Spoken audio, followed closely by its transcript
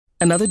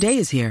Another day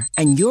is here,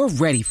 and you're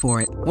ready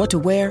for it. What to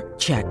wear?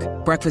 Check.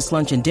 Breakfast,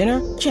 lunch, and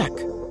dinner? Check.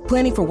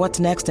 Planning for what's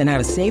next and how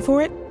to save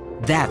for it?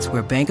 That's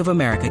where Bank of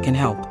America can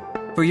help.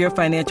 For your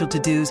financial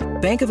to-dos,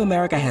 Bank of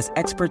America has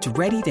experts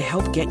ready to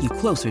help get you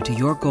closer to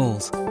your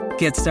goals.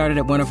 Get started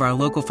at one of our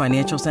local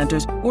financial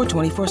centers or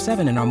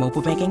 24/7 in our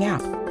mobile banking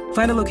app.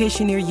 Find a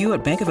location near you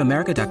at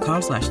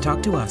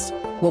bankofamerica.com/talktous.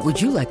 What would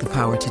you like the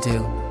power to do?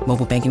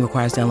 Mobile banking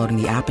requires downloading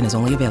the app and is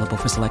only available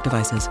for select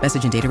devices.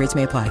 Message and data rates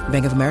may apply.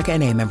 Bank of America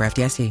N.A., member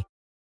FDIC.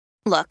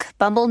 Look,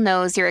 Bumble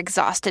knows you're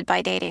exhausted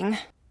by dating.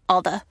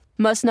 All the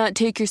must not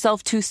take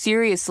yourself too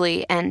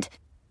seriously and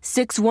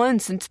 6'1"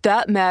 since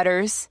that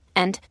matters.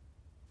 And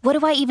what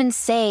do I even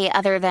say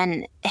other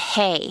than,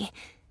 hey?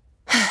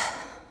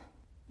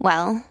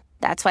 Well,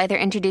 that's why they're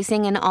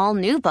introducing an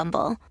all-new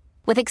Bumble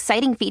with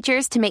exciting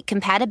features to make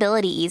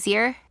compatibility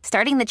easier,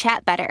 starting the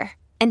chat better,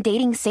 and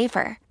dating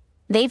safer.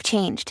 They've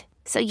changed,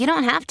 so you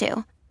don't have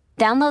to.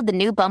 Download the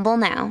new Bumble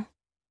now.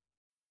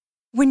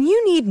 When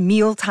you need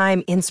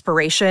mealtime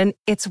inspiration,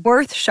 it's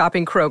worth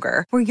shopping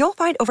Kroger, where you'll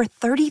find over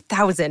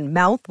 30,000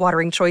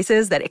 mouth-watering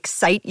choices that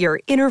excite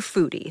your inner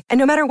foodie. And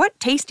no matter what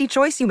tasty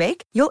choice you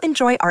make, you'll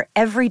enjoy our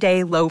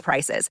everyday low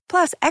prices,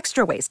 plus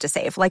extra ways to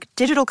save, like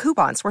digital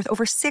coupons worth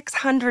over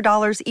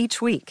 $600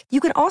 each week. You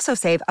can also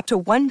save up to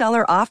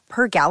 $1 off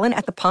per gallon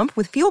at the pump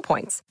with fuel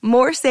points.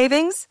 More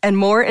savings and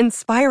more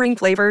inspiring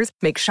flavors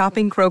make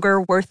shopping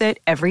Kroger worth it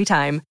every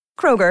time.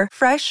 Kroger,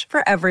 fresh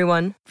for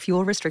everyone.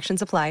 Fuel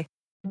restrictions apply.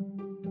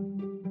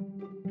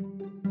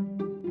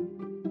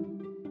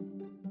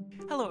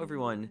 Hello,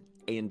 everyone,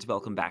 and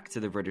welcome back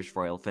to the British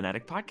Royal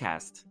Fanatic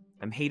Podcast.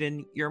 I'm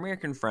Hayden, your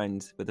American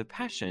friend with a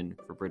passion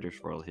for British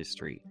royal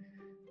history.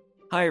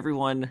 Hi,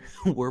 everyone.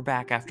 We're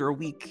back after a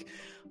week.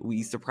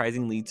 We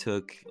surprisingly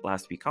took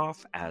last week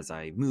off as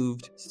I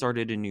moved,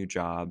 started a new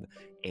job,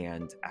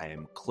 and I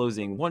am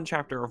closing one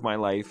chapter of my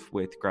life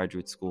with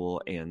graduate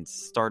school and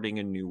starting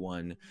a new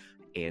one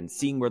and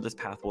seeing where this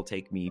path will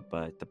take me.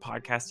 But the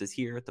podcast is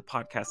here. The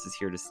podcast is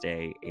here to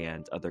stay,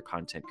 and other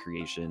content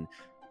creation.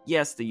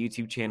 Yes, the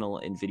YouTube channel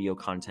and video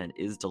content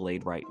is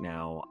delayed right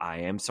now. I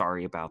am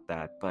sorry about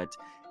that, but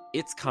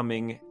it's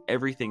coming.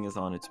 Everything is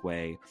on its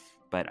way.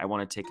 But I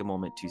want to take a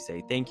moment to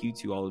say thank you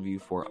to all of you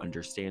for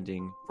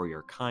understanding, for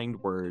your kind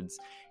words,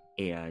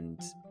 and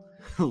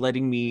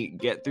letting me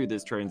get through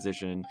this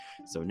transition.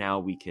 So now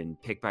we can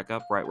pick back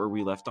up right where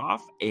we left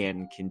off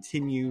and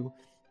continue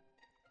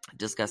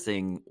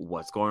discussing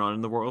what's going on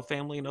in the royal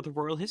family and other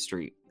royal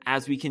history.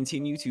 As we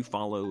continue to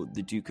follow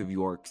the Duke of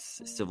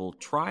York's civil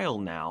trial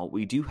now,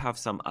 we do have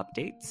some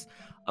updates.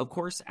 Of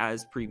course,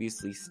 as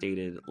previously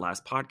stated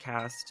last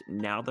podcast,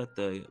 now that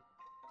the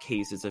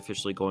case is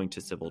officially going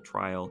to civil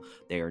trial,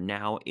 they are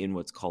now in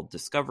what's called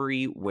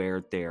discovery,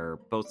 where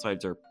both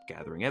sides are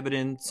gathering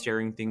evidence,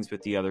 sharing things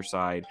with the other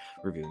side,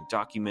 reviewing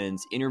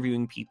documents,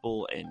 interviewing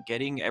people, and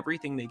getting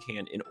everything they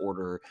can in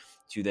order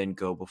to then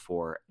go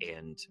before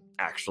and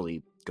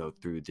actually go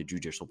through the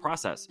judicial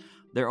process.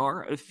 There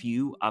are a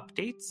few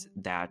updates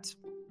that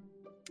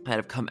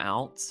have come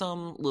out,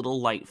 some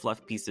little light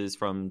fluff pieces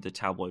from the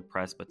tabloid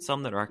press, but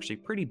some that are actually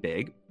pretty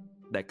big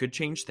that could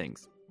change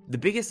things. The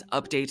biggest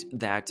update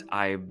that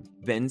I've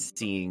been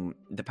seeing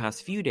the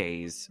past few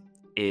days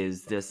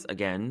is this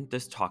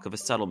talk of a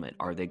settlement.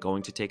 Are they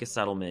going to take a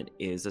settlement?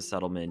 Is a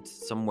settlement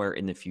somewhere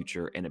in the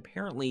future? And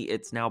apparently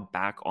it's now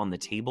back on the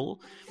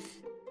table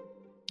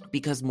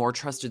because more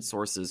trusted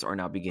sources are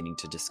now beginning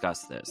to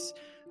discuss this.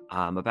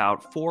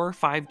 About 4 or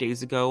 5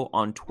 days ago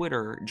on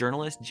Twitter,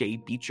 journalist Jay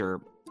Beecher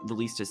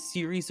released a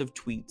series of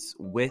tweets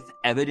with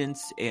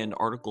evidence and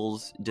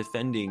articles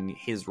defending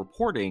his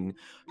reporting,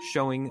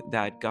 showing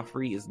that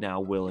Guthrie is now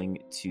willing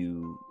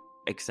to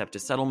accept a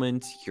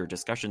settlement, hear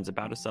discussions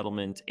about a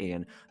settlement,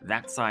 and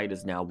that side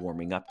is now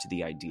warming up to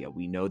the idea.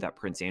 We know that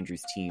Prince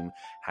Andrew's team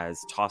has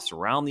tossed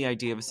around the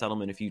idea of a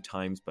settlement a few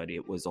times, but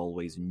it was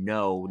always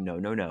no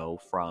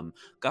from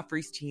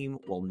Guthrie's team.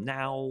 Well,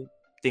 now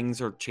things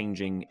are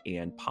changing,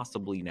 and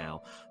possibly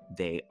now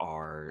they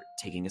are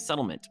taking a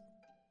settlement.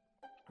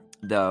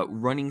 The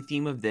running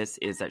theme of this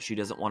is that she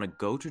doesn't want to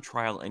go to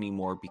trial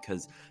anymore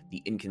because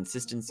the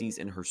inconsistencies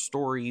in her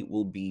story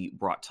will be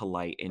brought to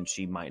light and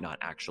she might not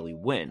actually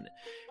win.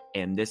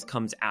 And this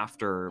comes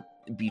after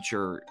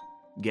Beecher,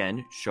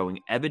 again, showing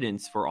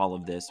evidence for all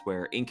of this,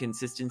 where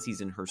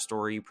inconsistencies in her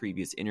story,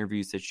 previous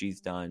interviews that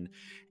she's done,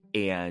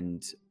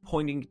 and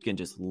pointing and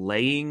just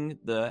laying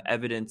the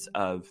evidence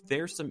of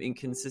there's some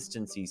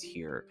inconsistencies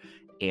here.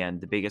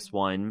 And the biggest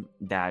one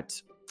that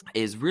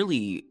is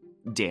really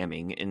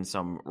damning in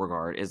some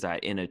regard is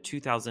that in a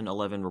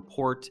 2011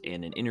 report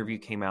and an interview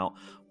came out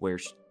where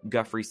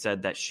Guthrie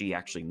said that she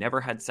actually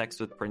never had sex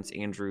with Prince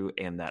Andrew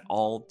and that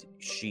all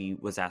she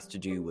was asked to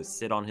do was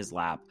sit on his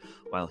lap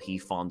while he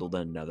fondled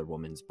another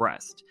woman's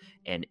breast.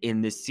 And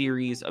in this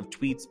series of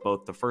tweets,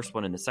 both the first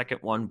one and the second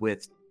one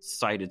with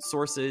cited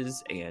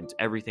sources and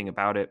everything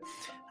about it,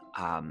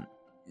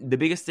 the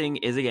biggest thing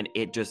is, again,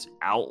 it just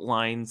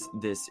outlines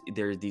this.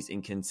 There's these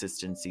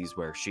inconsistencies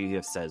where she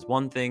says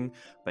one thing,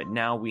 but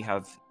now we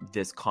have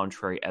this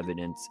contrary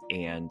evidence.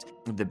 And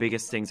the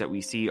biggest things that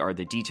we see are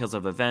the details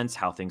of events,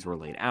 how things were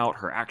laid out,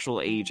 her actual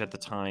age at the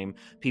time,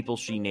 people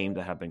she named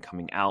that have been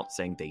coming out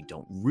saying they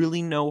don't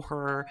really know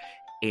her,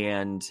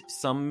 and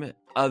some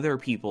other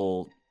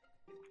people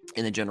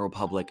in the general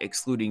public,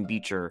 excluding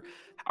Beecher,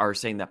 are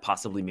saying that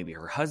possibly maybe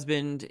her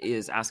husband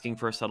is asking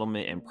for a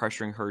settlement and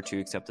pressuring her to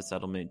accept the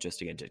settlement just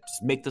to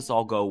make this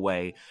all go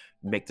away,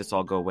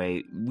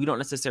 We don't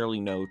necessarily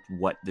know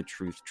what the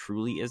truth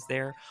truly is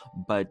there,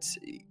 but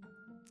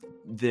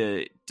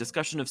the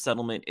discussion of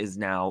settlement is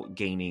now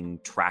gaining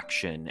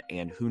traction,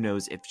 and who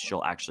knows if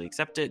she'll actually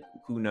accept it.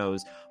 Who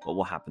knows what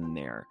will happen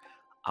there.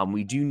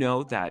 We do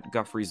know that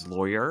Guthrie's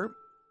lawyer,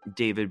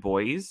 David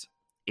Boies,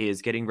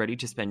 is getting ready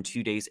to spend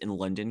 2 days in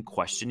London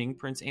questioning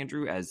Prince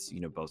Andrew, as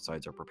both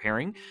sides are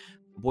preparing.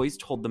 Boies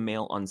told the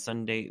Mail on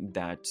Sunday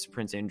that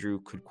Prince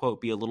Andrew could,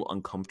 quote, be a little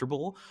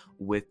uncomfortable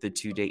with the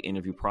 2-day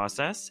interview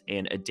process,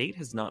 and a date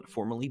has not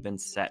formally been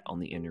set on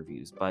the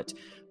interviews. But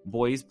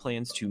Boies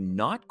plans to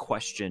not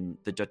question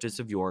the Duchess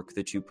of York,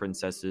 the two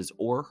princesses,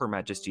 or Her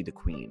Majesty the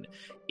Queen.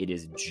 It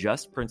is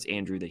just Prince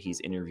Andrew that he's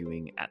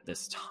interviewing at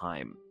this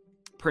time.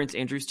 Prince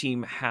Andrew's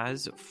team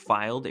has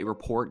filed a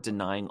report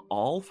denying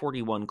all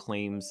 41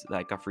 claims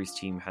that Guthrie's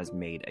team has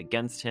made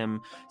against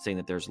him, saying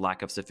that there's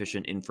lack of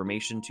sufficient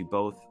information to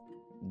both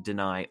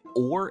deny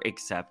or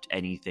accept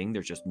anything.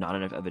 There's just not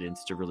enough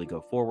evidence to really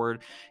go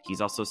forward.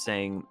 He's also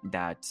saying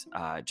that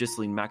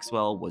Ghislaine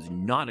Maxwell was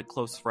not a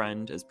close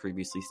friend, as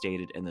previously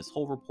stated, and this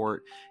whole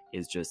report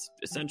is just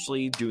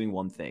essentially doing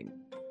one thing.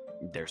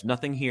 There's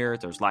nothing here.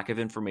 There's lack of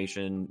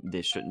information.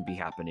 This shouldn't be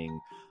happening,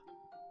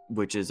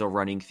 which is a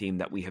running theme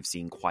that we have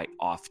seen quite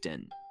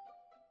often.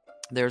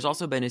 There's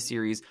also been a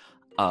series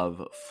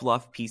of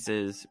fluff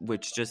pieces,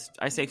 which just,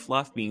 I say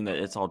fluff, meaning that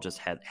it's all just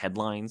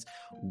headlines,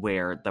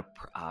 where the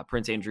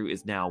Prince Andrew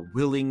is now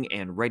willing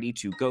and ready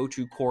to go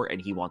to court, and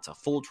he wants a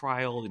full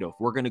trial. If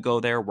we're going to go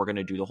there, we're going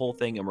to do the whole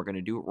thing, and we're going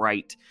to do it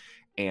right.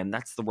 And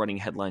that's the running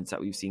headlines that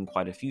we've seen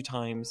quite a few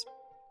times.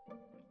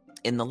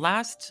 In the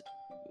last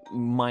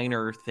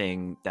minor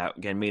thing that,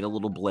 again, made a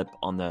little blip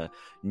on the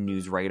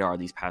news radar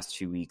these past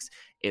 2 weeks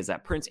is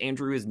that Prince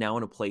Andrew is now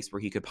in a place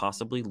where he could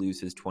possibly lose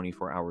his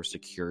 24-hour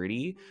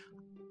security.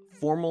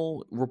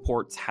 Formal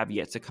reports have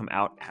yet to come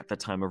out at the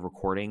time of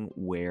recording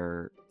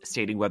where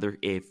stating whether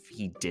if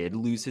he did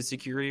lose his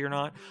security or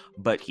not,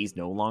 but he's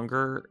no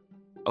longer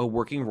a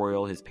working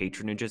royal. His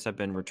patronages have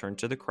been returned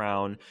to the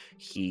crown.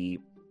 He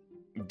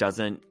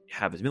doesn't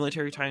have his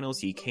military titles.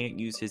 He can't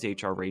use his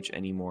HRH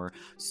anymore.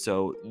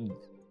 So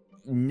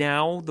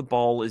now the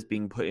ball is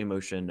being put in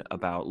motion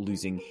about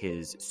losing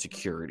his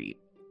security.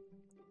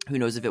 Who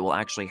knows if it will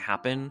actually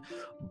happen,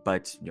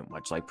 but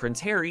much like Prince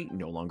Harry,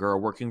 no longer a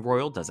working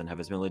royal, doesn't have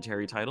his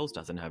military titles,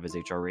 doesn't have his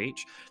HRH,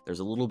 there's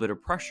a little bit of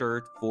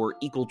pressure for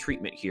equal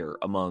treatment here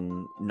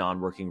among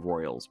non-working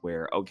royals,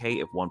 where, okay,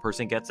 if one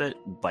person gets it,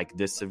 like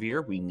this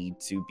severe, we need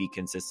to be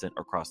consistent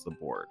across the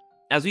board.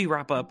 As we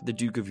wrap up the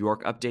Duke of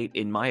York update,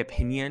 in my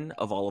opinion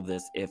of all of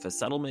this, if a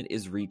settlement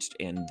is reached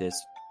and this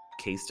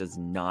case does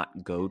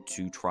not go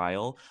to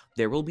trial,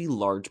 there will be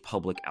large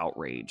public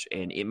outrage,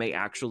 and it may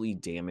actually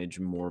damage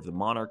more of the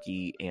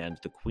monarchy and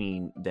the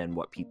Queen than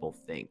what people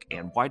think.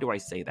 And why do I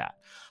say that?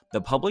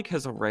 The public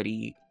has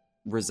already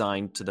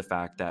resigned to the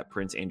fact that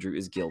Prince Andrew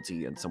is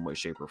guilty in some way,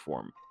 shape, or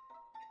form.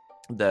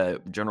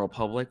 The general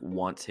public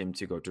wants him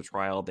to go to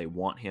trial. They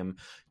want him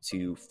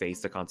to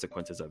face the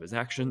consequences of his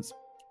actions,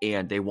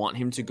 and they want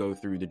him to go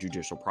through the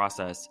judicial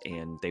process,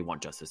 and they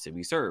want justice to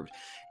be served.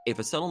 If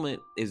a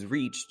settlement is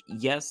reached,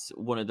 yes,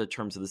 one of the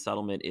terms of the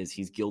settlement is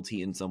he's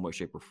guilty in some way,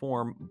 shape, or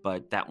form,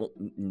 but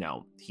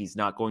he's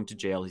not going to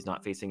jail. He's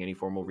not facing any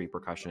formal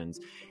repercussions,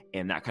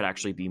 and that could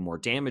actually be more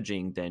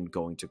damaging than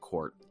going to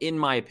court, in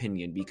my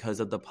opinion,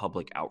 because of the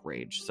public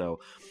outrage. So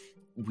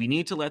we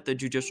need to let the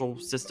judicial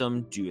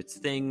system do its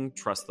thing,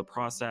 trust the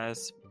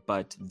process,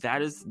 but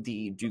that is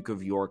the Duke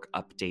of York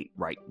update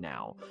right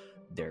now.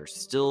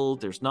 There's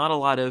not a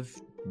lot of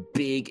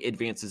big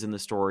advances in the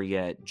story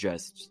yet,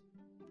 just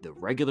the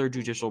regular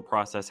judicial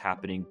process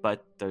happening,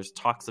 but there's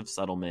talks of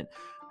settlement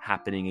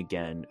happening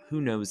again.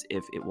 Who knows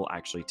if it will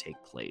actually take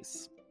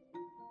place.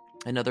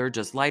 Another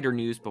just lighter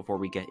news before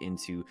we get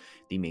into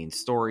the main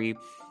story.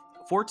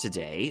 For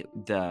today,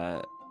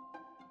 the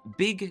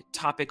big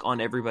topic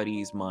on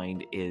everybody's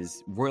mind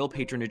is royal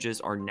patronages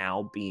are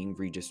now being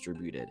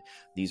redistributed.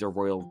 These are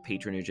royal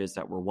patronages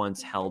that were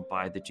once held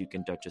by the Duke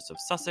and Duchess of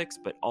Sussex,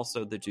 but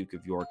also the Duke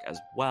of York as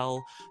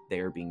well. They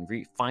are being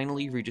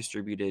finally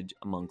redistributed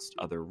amongst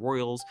other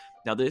royals.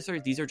 Now, these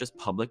are just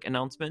public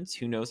announcements.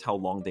 Who knows how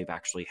long they've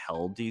actually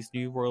held these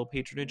new royal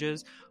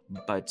patronages,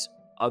 but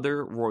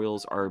other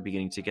royals are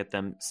beginning to get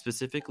them,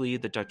 specifically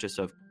the Duchess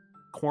of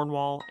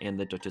Cornwall and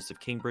the Duchess of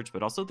Cambridge,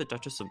 but also the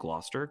Duchess of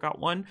Gloucester got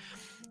one.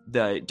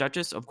 The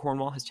Duchess of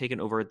Cornwall has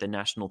taken over the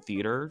National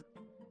Theatre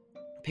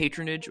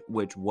patronage,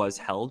 which was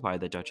held by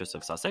the Duchess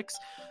of Sussex.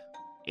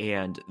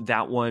 And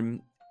that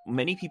one,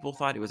 many people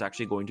thought it was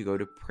actually going to go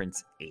to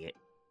Prince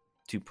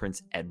to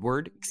Prince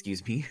Edward,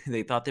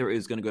 They thought it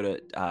was going to go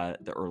to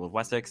the Earl of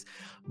Wessex,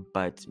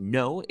 but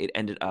no, it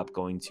ended up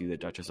going to the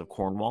Duchess of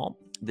Cornwall.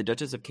 The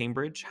Duchess of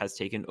Cambridge has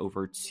taken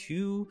over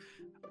two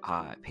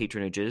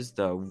patronages,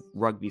 the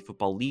Rugby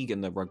Football League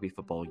and the Rugby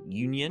Football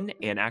Union,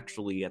 and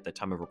actually at the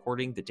time of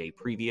recording, the day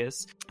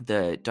previous,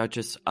 the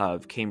Duchess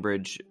of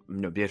Cambridge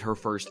did her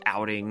first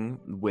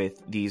outing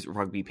with these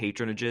rugby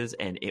patronages,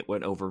 and it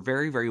went over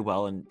very, very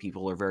well, and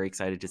people are very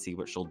excited to see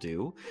what she'll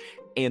do.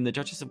 And the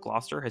Duchess of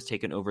Gloucester has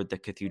taken over the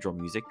Cathedral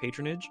Music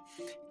patronage,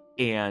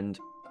 and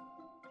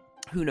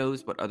who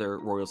knows what other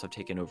royals have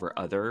taken over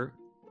other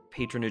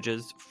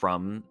patronages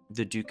from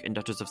the Duke and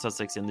Duchess of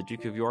Sussex and the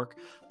Duke of York,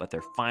 but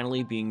they're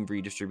finally being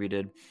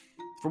redistributed.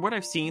 From what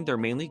I've seen, they're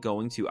mainly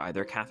going to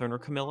either Catherine or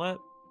Camilla,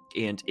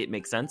 and it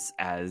makes sense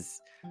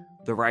as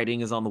the writing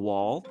is on the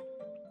wall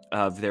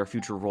of their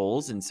future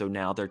roles, and so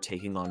now they're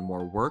taking on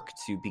more work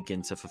to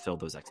begin to fulfill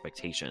those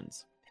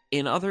expectations.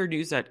 In other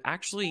news that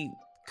actually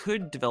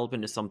could develop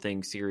into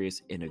something serious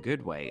in a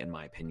good way, in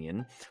my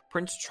opinion,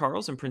 Prince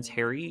Charles and Prince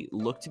Harry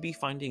look to be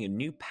finding a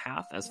new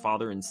path as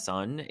father and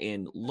son,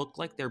 and look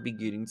like they're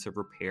beginning to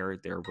repair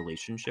their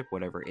relationship,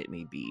 whatever it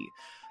may be.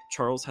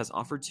 Charles has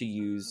offered to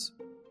use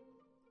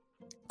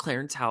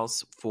Clarence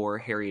House for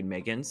Harry and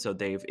Meghan, so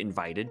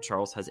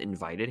Charles has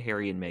invited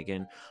Harry and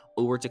Meghan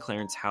over to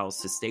Clarence House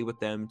to stay with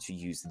them, to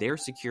use their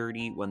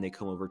security when they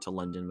come over to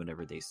London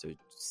whenever they so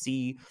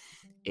see,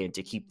 and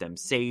to keep them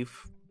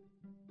safe.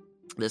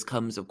 This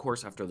comes, of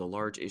course, after the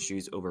large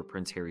issues over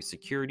Prince Harry's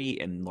security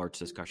and large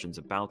discussions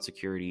about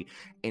security.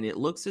 And it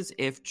looks as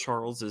if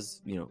Charles is,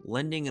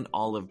 lending an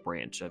olive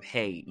branch of,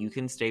 hey, you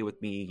can stay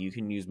with me, you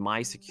can use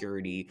my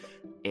security,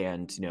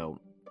 and,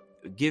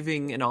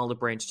 giving an olive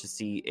branch to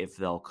see if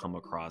they'll come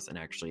across and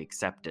actually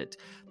accept it.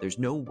 There's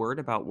no word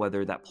about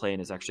whether that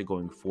plan is actually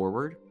going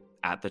forward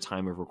at the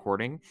time of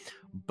recording,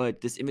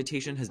 but this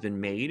invitation has been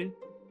made.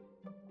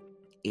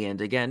 And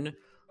again,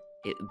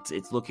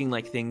 it's looking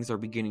like things are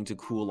beginning to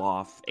cool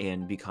off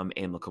and become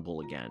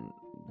amicable again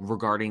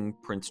regarding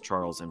Prince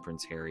Charles and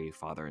Prince Harry,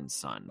 father and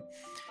son.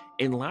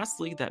 And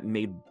lastly, that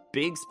made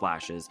big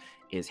splashes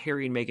is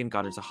Harry and Meghan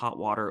got into hot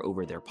water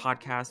over their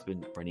podcast,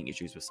 been running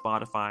issues with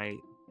Spotify.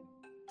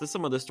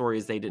 Some of the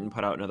stories, they didn't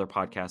put out another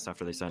podcast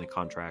after they signed a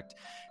contract,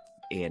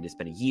 and it's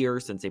been a year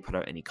since they put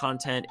out any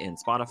content, and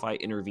Spotify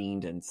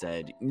intervened and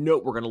said, no,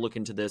 we're going to look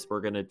into this.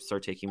 We're going to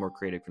start taking more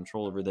creative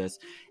control over this.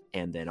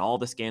 And then all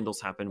the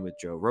scandals happened with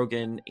Joe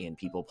Rogan and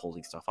people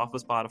pulling stuff off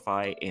of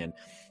Spotify, and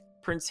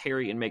Prince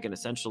Harry and Meghan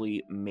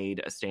essentially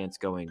made a stance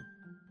going,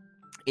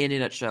 in a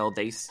nutshell,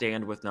 they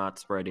stand with not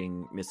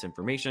spreading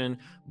misinformation,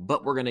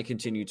 but we're going to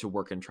continue to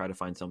work and try to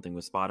find something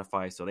with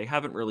Spotify. So they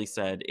haven't really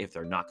said if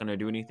they're not going to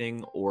do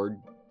anything or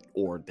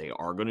they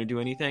are going to do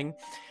anything.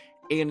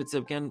 And it's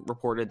again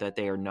reported that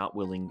they are not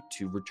willing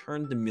to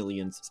return the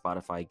millions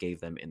Spotify gave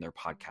them in their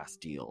podcast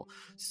deal.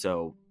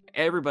 So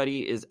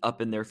everybody is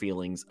up in their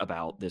feelings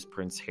about this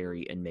Prince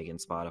Harry and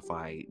Meghan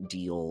Spotify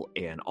deal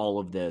and all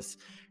of this.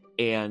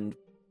 And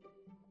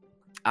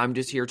I'm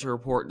just here to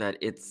report that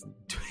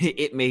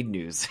it made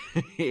news.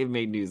 It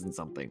made news in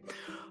something.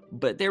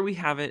 But there we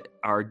have it,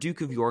 our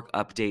Duke of York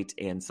update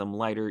and some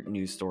lighter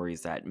news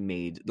stories that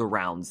made the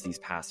rounds these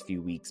past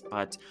few weeks.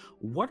 But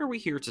what are we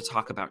here to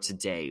talk about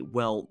today?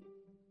 Well,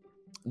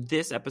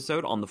 this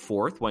episode on the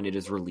 4th, when it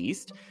is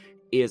released,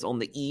 is on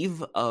the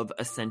eve of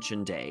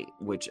Ascension Day,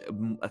 which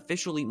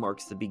officially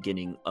marks the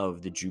beginning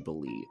of the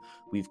Jubilee.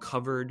 We've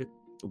covered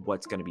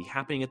what's going to be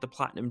happening at the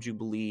Platinum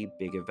Jubilee,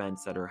 big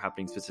events that are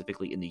happening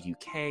specifically in the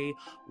UK,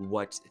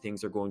 what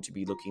things are going to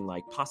be looking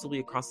like possibly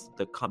across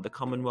the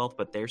Commonwealth,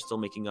 but they're still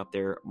making up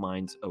their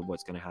minds of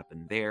what's going to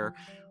happen there.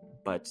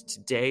 But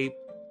today,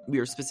 we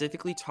are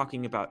specifically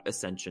talking about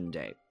Ascension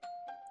Day.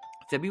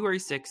 February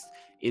 6th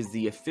is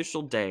the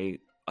official day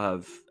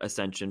of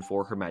Ascension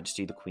for Her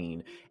Majesty the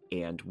Queen,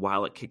 and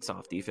while it kicks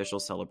off the official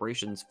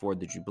celebrations for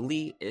the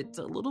Jubilee, it's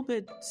a little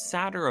bit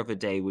sadder of a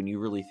day when you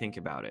really think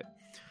about it.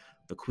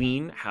 The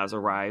Queen has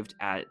arrived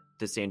at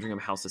the Sandringham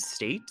House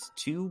estate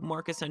to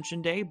mark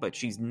Ascension Day, but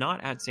she's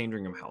not at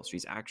Sandringham House.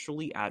 She's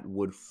actually at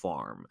Wood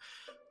Farm.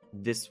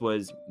 This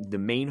was the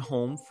main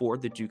home for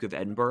the Duke of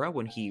Edinburgh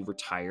when he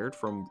retired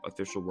from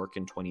official work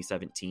in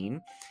 2017.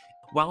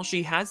 While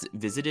she has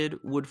visited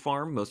Wood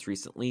Farm most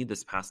recently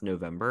this past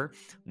November,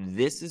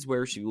 this is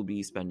where she will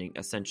be spending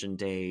Ascension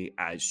Day,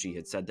 as she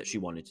had said that she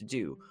wanted to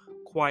do.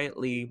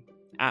 Quietly,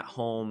 at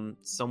home,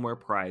 somewhere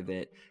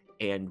private,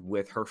 and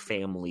with her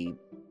family,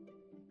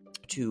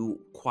 to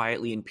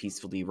quietly and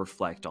peacefully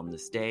reflect on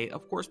this day,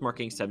 of course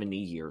marking 70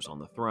 years on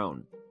the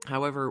throne.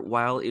 However,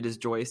 while it is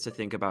joyous to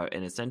think about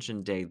an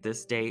Ascension Day,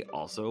 this day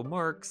also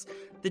marks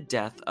the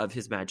death of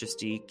His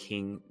Majesty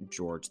King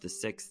George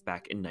VI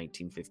back in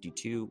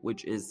 1952,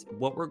 which is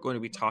what we're going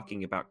to be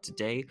talking about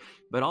today,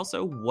 but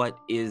also what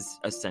is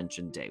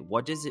Ascension Day?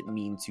 What does it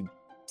mean to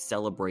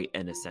celebrate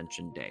an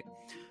Ascension Day?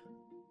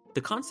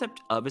 The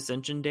concept of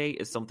Ascension Day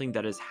is something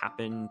that has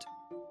happened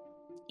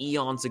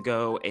eons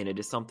ago, and it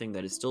is something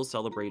that is still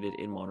celebrated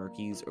in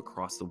monarchies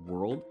across the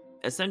world.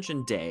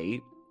 Ascension Day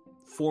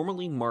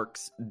formally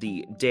marks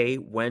the day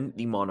when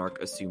the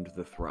monarch assumed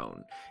the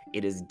throne.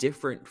 It is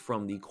different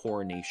from the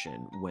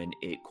coronation, when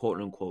it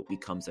quote-unquote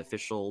becomes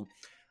official,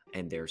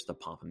 and there's the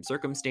pomp and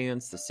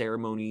circumstance, the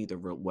ceremony,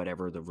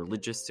 whatever the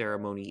religious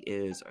ceremony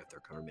is, or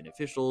their government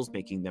officials,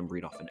 making them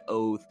read off an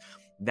oath.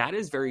 That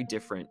is very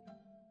different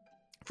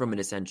from an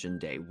Ascension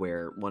Day,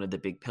 where one of the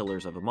big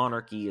pillars of a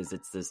monarchy is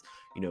it's this,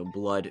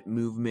 blood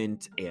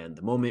movement, and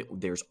the moment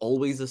there's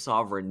always a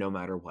sovereign no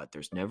matter what.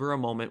 There's never a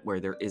moment where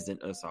there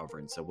isn't a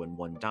sovereign. So when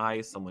one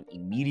dies, someone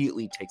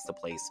immediately takes the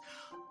place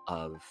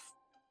of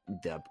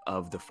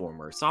the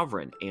former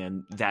sovereign,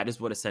 and that is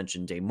what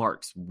Ascension Day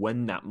marks,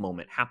 when that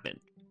moment happened.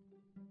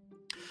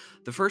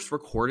 The first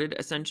recorded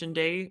Ascension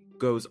Day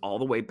goes all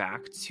the way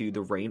back to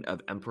the reign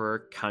of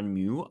Emperor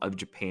Kanmu of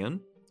Japan,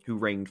 who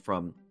reigned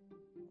from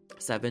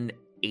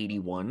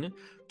 781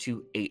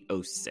 to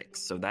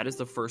 806. So that is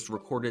the first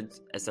recorded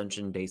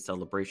Ascension Day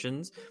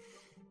celebrations.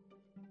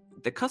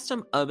 The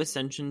custom of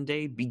Ascension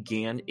Day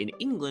began in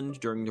England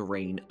during the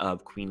reign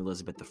of Queen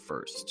Elizabeth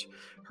I.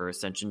 Her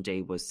Ascension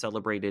Day was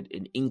celebrated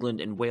in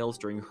England and Wales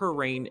during her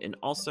reign, and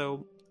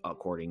also,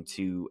 according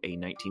to a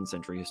 19th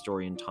century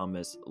historian,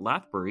 Thomas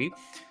Lathbury,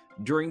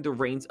 during the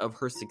reigns of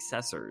her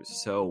successors.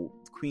 So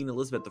Queen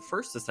Elizabeth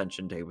I's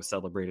Ascension Day was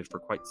celebrated for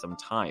quite some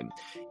time.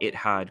 It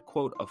had,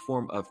 quote, a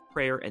form of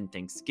prayer and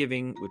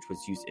thanksgiving, which was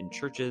used in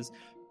churches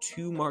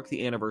to mark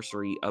the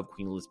anniversary of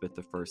Queen Elizabeth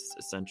I's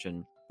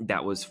Ascension.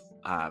 That was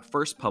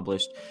first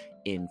published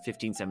in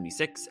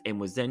 1576 and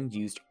was then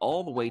used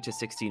all the way to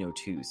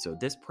 1602. So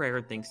this prayer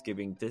and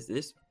thanksgiving,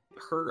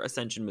 her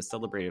Ascension was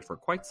celebrated for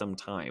quite some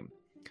time.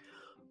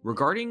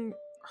 Regarding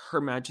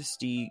Her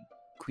Majesty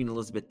Queen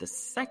Elizabeth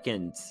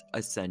II's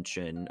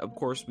Ascension, of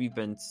course, we've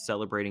been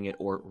celebrating it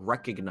or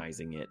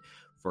recognizing it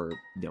for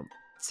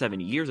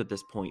 70 years at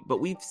this point,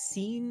 but we've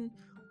seen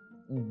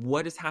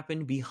what has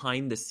happened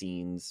behind the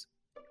scenes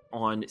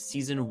on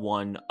season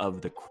 1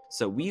 of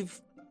so we've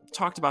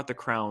talked about The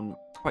Crown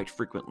quite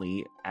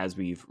frequently as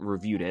we've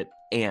reviewed it,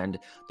 and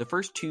the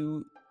first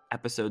 2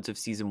 episodes of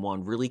season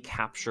 1 really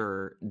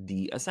capture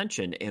the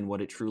Ascension and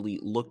what it truly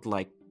looked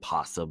like,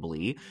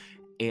 possibly,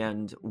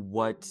 and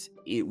what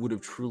it would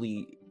have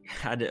truly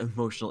had an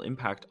emotional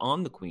impact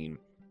on the Queen.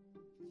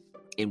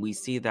 And we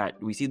see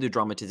the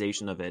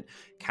dramatization of it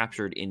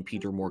captured in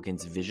Peter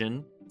Morgan's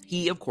vision.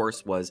 He, of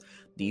course, was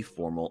the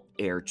formal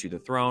heir to the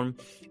throne,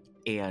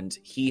 and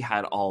he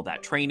had all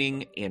that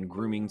training and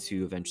grooming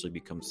to eventually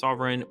become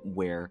sovereign,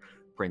 where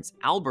Prince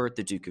Albert,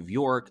 the Duke of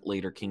York,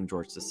 later King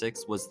George VI,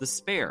 was the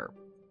spare.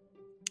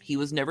 He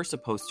was never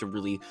supposed to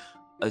really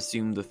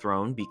assume the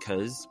throne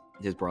because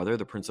his brother,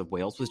 the Prince of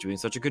Wales, was doing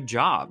such a good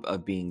job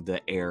of being the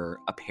heir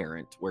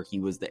apparent, where he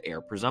was the heir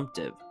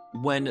presumptive.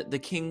 When the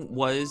king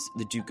was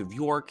the Duke of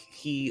York,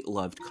 he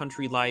loved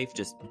country life,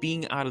 just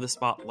being out of the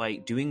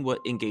spotlight, doing what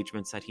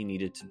engagements that he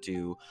needed to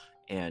do.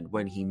 And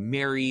when he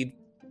married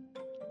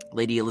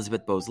Lady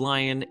Elizabeth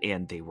Bowes-Lyon,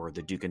 and they were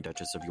the Duke and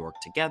Duchess of York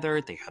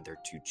together, they had their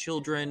 2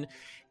 children,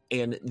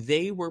 and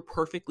they were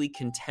perfectly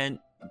content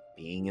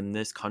being in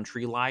this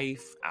country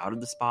life, out of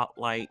the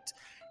spotlight,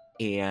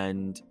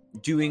 and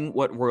doing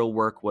what royal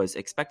work was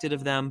expected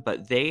of them,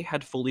 but they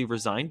had fully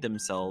resigned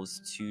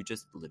themselves to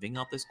just living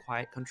out this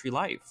quiet country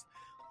life.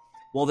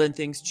 Well, then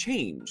things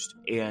changed,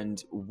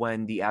 and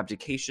when the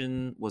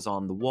abdication was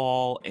on the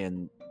wall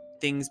and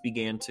things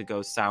began to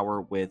go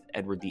sour with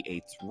Edward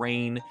VIII's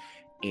reign,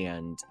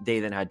 and they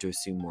then had to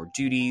assume more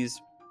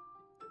duties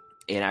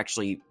and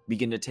actually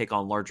begin to take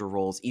on larger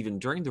roles even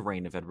during the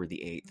reign of Edward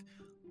VIII.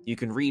 You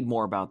can read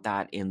more about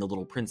that in The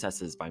Little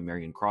Princesses by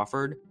Marion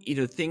Crawford.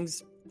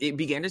 It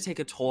began to take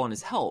a toll on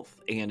his health,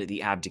 and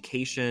the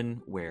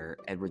abdication, where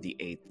Edward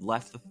VIII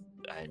left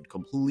and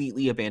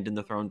completely abandoned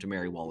the throne to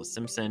marry Wallis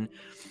Simpson,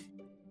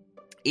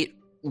 it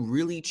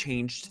really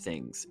changed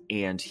things,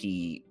 and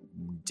he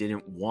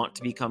didn't want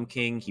to become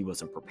king. He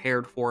wasn't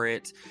prepared for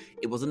it.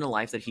 It wasn't a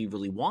life that he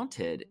really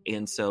wanted,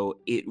 and so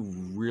it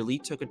really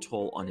took a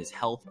toll on his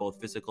health, both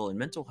physical and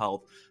mental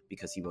health,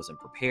 because he wasn't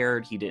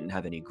prepared. He didn't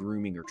have any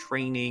grooming or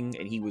training,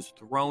 and he was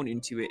thrown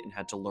into it and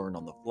had to learn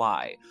on the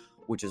fly,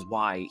 which is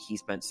why he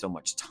spent so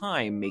much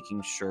time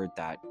making sure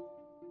that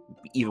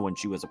even when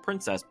she was a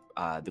princess,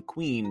 the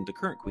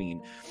current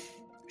queen,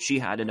 she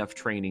had enough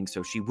training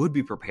so she would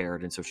be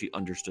prepared and so she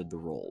understood the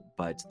role.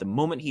 But the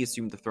moment he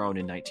assumed the throne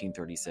in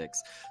 1936,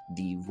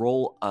 the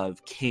role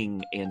of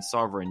king and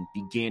sovereign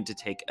began to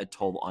take a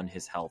toll on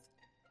his health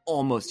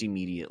almost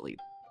immediately.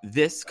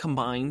 This,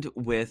 combined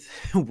with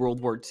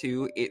World War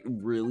II, it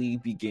really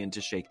began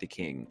to shake the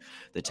king.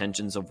 The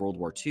tensions of World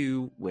War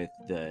II, with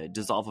the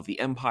dissolve of the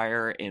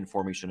empire and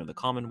formation of the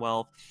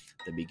Commonwealth,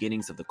 the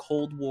beginnings of the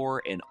Cold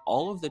War, and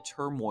all of the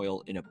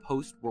turmoil in a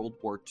post-World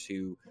War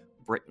II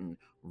Britain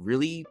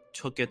really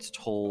took its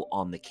toll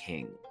on the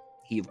king.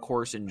 He, of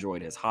course,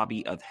 enjoyed his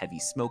hobby of heavy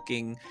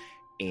smoking,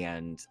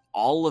 and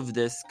all of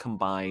this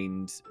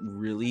combined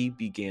really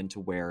began to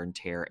wear and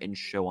tear and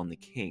show on the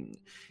king.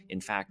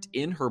 In fact,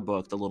 in her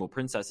book, The Little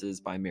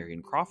Princesses by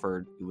Marion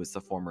Crawford, who was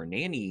the former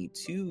nanny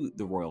to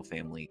the royal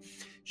family,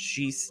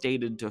 she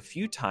stated a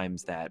few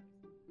times that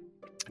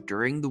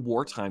During the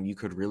wartime, you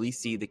could really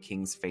see the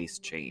king's face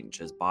change.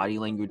 His body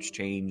language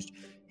changed.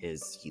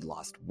 He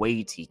lost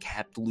weight. He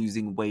kept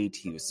losing weight.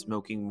 He was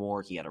smoking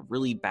more. He had a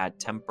really bad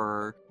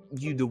temper.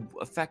 The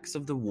effects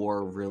of the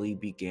war really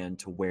began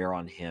to wear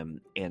on him.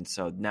 And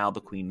so now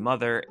the Queen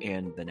Mother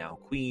and the now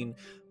Queen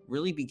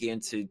really began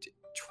to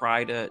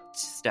try to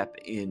step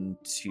in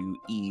to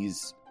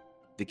ease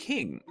the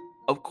king.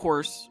 Of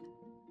course,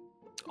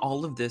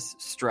 all of this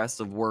stress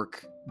of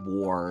work,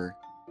 war,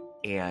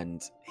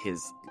 and his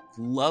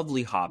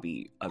lovely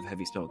hobby of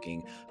heavy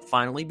smoking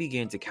finally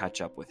began to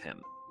catch up with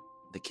him.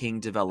 The king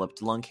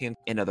developed lung cancer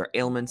and other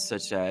ailments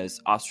such as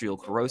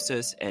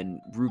osteoporosis and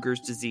Ruger's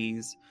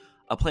disease.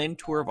 A planned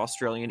tour of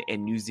Australia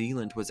and New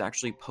Zealand was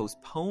actually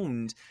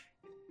postponed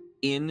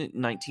in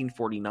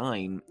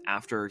 1949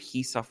 after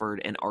he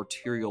suffered an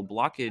arterial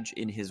blockage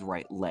in his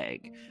right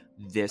leg.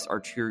 This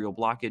arterial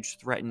blockage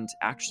threatened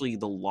actually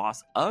the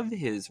loss of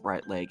his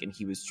right leg, and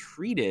he was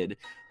treated,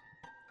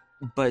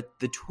 but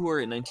the tour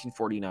in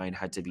 1949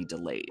 had to be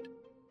delayed.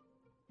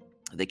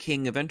 The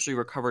king eventually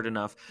recovered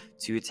enough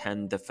to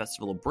attend the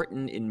Festival of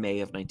Britain in May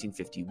of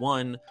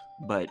 1951,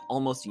 but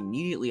almost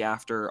immediately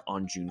after,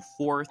 on June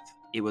 4th,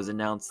 it was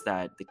announced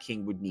that the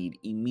king would need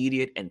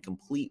immediate and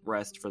complete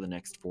rest for the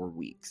next 4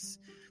 weeks.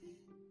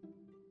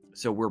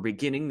 So we're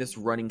beginning this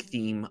running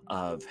theme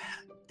of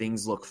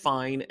things look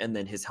fine and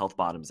then his health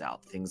bottoms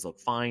out. Things look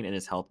fine and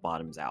his health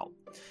bottoms out.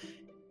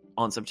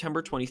 On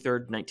September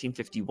 23rd,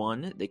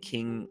 1951, the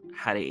king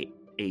had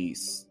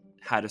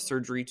a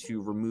surgery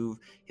to remove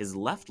his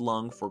left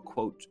lung for,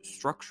 quote,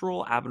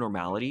 structural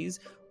abnormalities,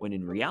 when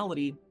in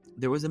reality,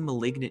 there was a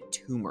malignant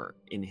tumor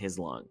in his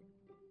lung.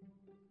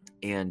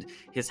 And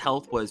his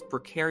health was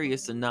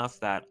precarious enough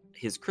that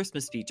his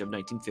Christmas speech of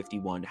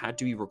 1951 had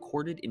to be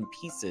recorded in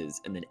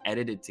pieces and then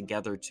edited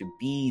together to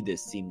be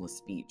this seamless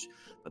speech.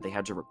 But they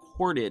had to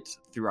record it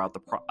throughout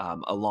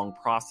a long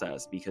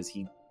process because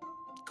he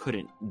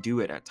couldn't do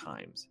it at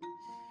times.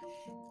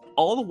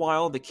 All the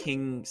while, the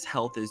king's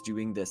health is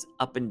doing this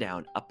up and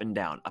down, up and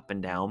down, up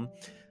and down.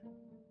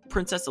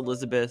 Princess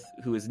Elizabeth,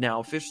 who is now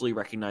officially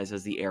recognized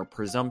as the heir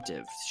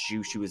presumptive,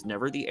 she was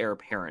never the heir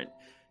apparent.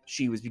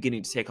 She was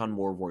beginning to take on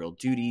more royal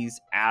duties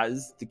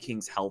as the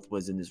king's health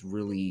was in this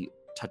really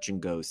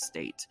touch-and-go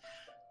state.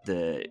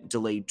 The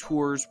delayed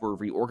tours were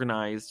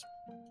reorganized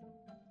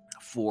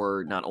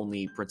for not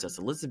only Princess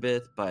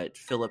Elizabeth, but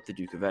Philip, the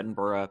Duke of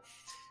Edinburgh,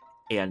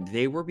 and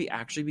they were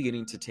actually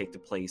beginning to take the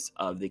place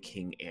of the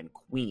king and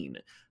queen.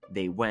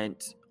 They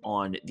went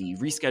on the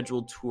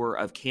rescheduled tour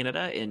of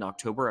Canada in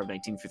October of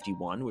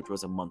 1951, which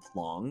was a month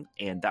long,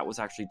 and that was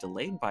actually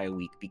delayed by a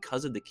week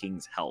because of the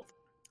king's health.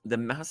 The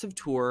massive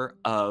tour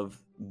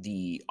of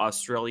the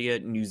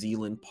Australia-New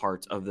Zealand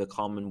part of the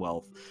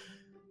Commonwealth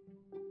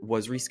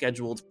was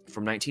rescheduled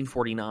from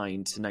 1949 to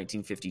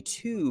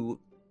 1952,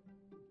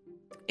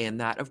 and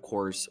that, of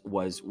course,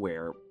 was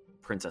where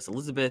Princess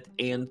Elizabeth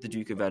and the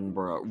Duke of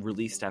Edinburgh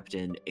really stepped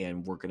in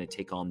and were going to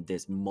take on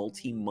this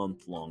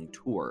multi-month-long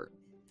tour.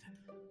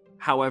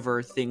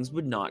 However, things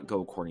would not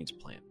go according to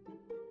plan.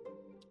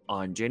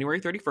 On January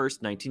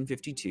 31st,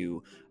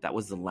 1952, that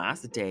was the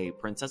last day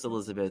Princess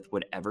Elizabeth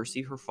would ever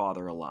see her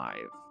father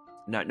alive,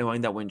 not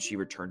knowing that when she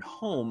returned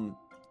home,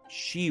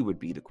 she would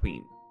be the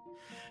queen.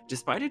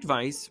 Despite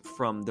advice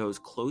from those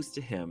close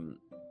to him,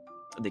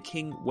 the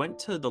king went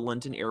to the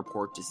London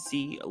airport to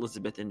see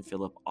Elizabeth and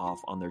Philip off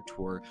on their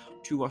tour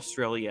to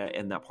Australia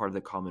and that part of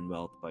the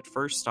Commonwealth, but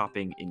first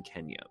stopping in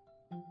Kenya.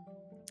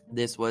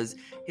 This was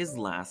his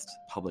last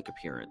public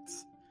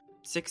appearance.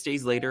 6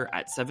 days later,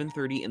 at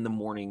 7:30 in the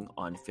morning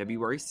on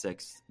February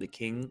 6th, the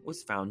king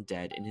was found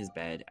dead in his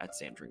bed at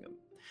Sandringham.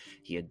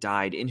 He had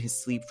died in his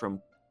sleep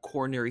from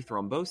coronary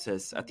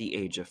thrombosis at the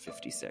age of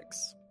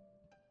 56.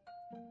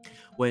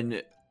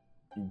 When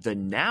the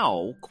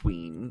now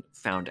queen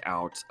found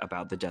out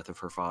about the death of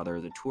her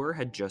father, the tour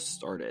had just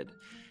started,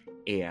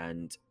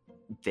 and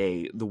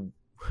the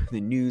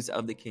news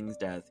of the king's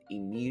death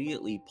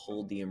immediately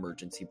pulled the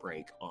emergency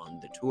brake on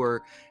the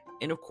tour,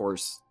 and of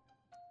course,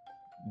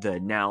 the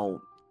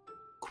now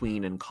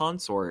queen and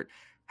consort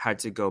had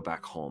to go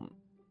back home.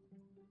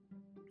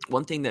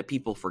 One thing that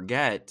people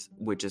forget,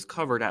 which is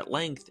covered at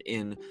length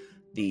in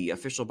the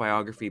official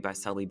biography by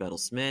Sally Bedell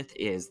Smith,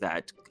 is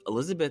that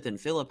Elizabeth and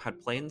Philip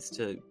had plans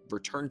to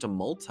return to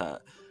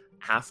Malta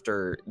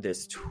after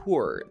this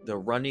tour. The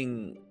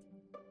running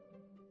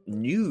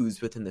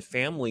news within the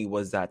family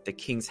was that the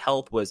king's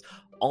health was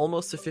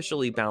almost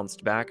officially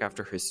bounced back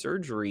after his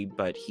surgery,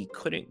 but he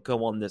couldn't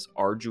go on this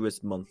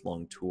arduous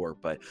month-long tour.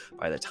 But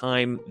by the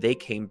time they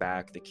came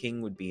back, the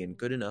king would be in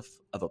good enough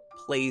of a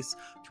place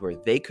to where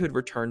they could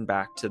return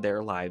back to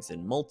their lives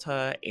in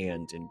Malta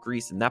and in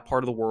Greece and that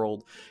part of the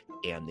world,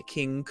 and the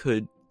king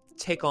could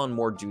take on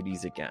more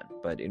duties again.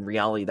 But in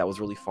reality, that was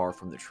really far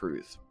from the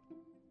truth.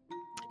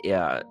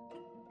 Yeah,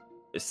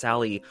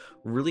 Sally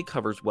really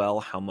covers well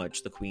how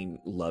much the queen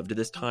loved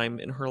this time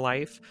in her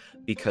life,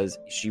 because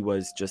she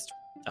was just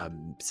a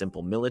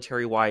simple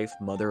military wife,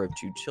 mother of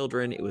 2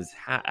 children. It was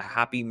a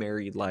happy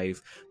married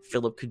life.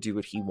 Philip could do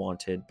what he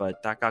wanted,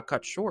 but that got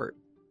cut short.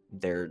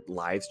 Their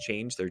lives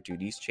changed, their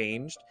duties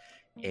changed,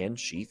 and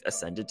she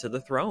ascended to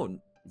the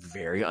throne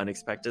very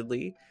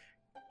unexpectedly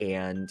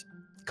and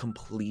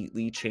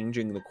completely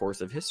changing the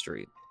course of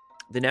history.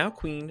 The now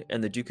Queen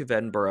and the Duke of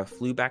Edinburgh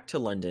flew back to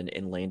London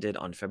and landed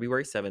on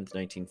February 7th,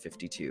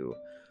 1952.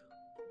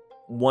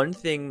 One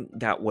thing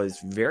that was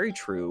very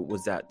true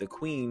was that the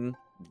Queen,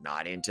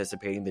 not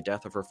anticipating the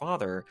death of her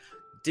father,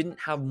 didn't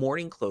have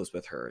mourning clothes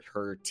with her.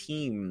 Her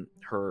team,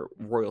 her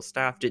royal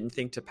staff, didn't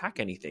think to pack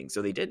anything,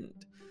 so they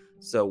didn't.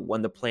 So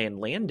when the plane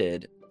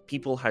landed,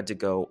 people had to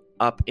go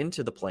up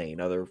into the plane,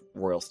 other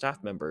royal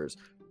staff members,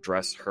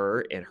 dress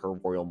her in her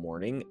royal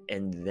mourning,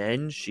 and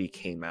then she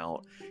came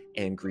out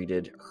and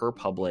greeted her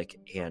public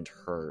and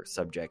her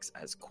subjects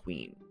as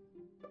Queen.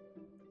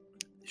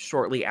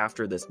 Shortly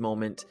after this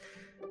moment,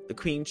 the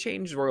Queen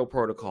changed royal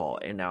protocol,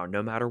 and now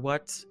no matter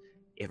what,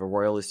 if a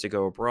royal is to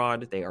go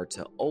abroad, they are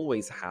to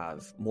always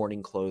have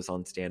mourning clothes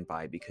on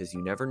standby because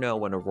you never know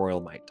when a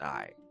royal might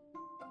die.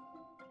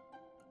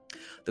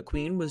 The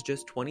Queen was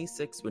just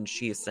 26 when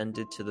she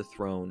ascended to the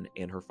throne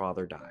and her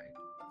father died.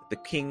 The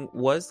King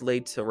was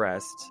laid to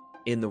rest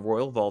in the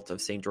royal vault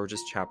of St.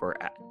 George's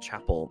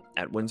Chapel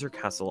at Windsor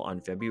Castle on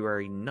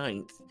February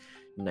 9th,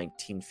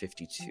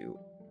 1952.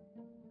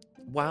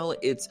 While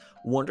it's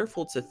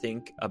wonderful to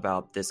think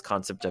about this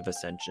concept of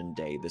Ascension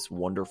Day, this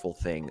wonderful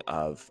thing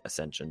of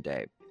Ascension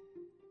Day,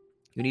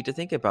 you need to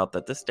think about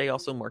that this day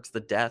also marks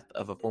the death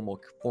of a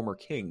former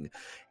king,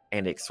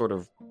 and it sort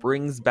of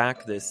brings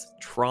back this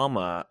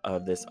trauma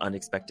of this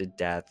unexpected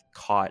death,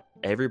 caught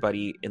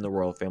everybody in the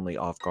royal family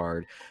off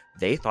guard.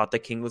 They thought the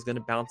king was going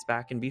to bounce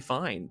back and be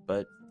fine,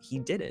 but he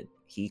didn't.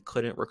 He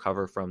couldn't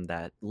recover from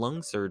that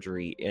lung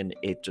surgery, and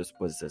it just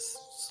was this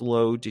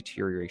slow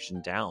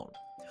deterioration down.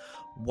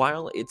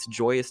 While it's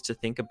joyous to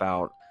think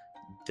about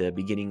the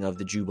beginning of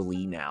the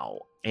Jubilee now,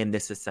 and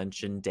this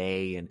Ascension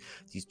Day, and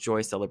these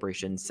joyous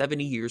celebrations,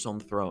 70 years on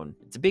the throne,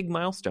 it's a big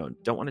milestone.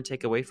 Don't want to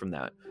take away from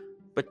that.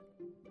 But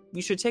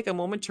we should take a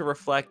moment to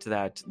reflect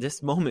that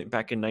this moment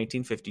back in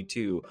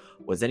 1952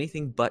 was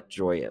anything but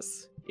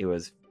joyous. It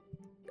was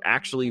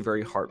actually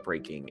very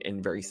heartbreaking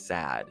and very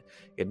sad.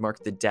 It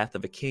marked the death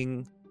of a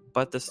king,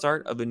 but the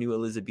start of a new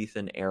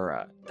Elizabethan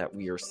era that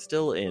we are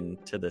still in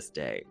to this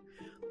day.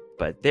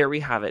 But there we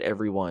have it,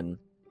 everyone.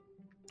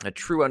 A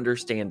true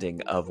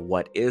understanding of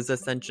what is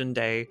Ascension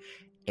Day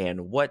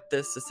and what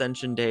this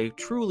Ascension Day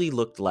truly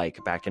looked like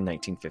back in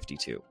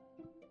 1952.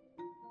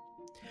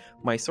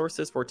 My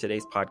sources for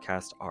today's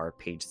podcast are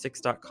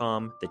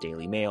page6.com, the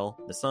Daily Mail,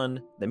 The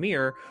Sun, The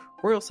Mirror,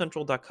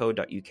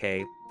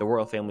 royalcentral.co.uk, the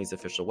royal family's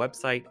official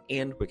website,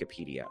 and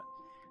Wikipedia.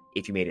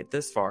 If you made it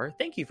this far,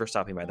 thank you for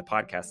stopping by the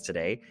podcast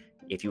today.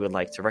 If you would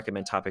like to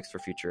recommend topics for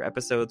future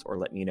episodes or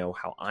let me know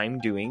how I'm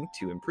doing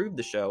to improve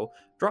the show,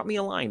 drop me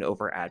a line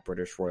over at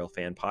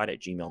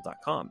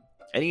BritishRoyalFanPod@gmail.com.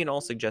 Any and all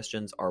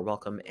suggestions are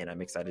welcome, and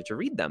I'm excited to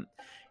read them.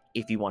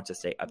 If you want to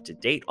stay up to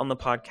date on the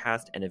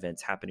podcast and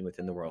events happening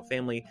within the royal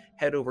family,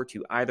 head over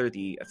to either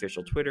the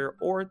official Twitter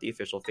or the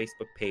official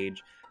Facebook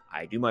page.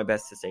 I do my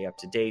best to stay up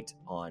to date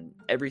on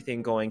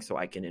everything going so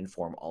I can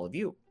inform all of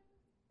you.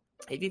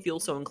 If you feel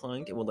so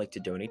inclined and would like to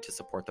donate to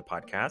support the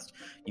podcast,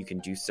 you can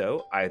do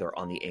so either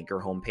on the Anchor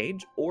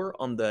homepage or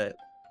on the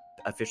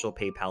official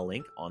PayPal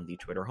link on the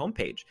Twitter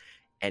homepage.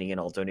 Any and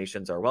all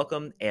donations are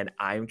welcome, and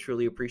I'm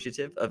truly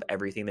appreciative of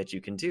everything that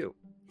you can do.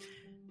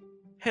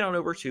 Head on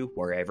over to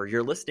wherever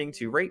you're listening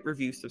to rate,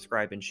 review,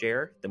 subscribe, and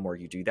share. The more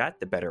you do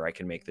that, the better I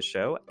can make the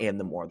show, and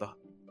the more the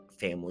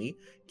family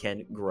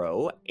can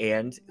grow,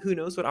 and who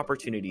knows what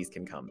opportunities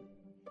can come.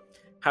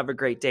 Have a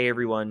great day,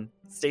 everyone.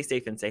 Stay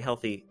safe and stay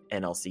healthy,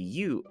 and I'll see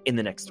you in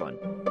the next one.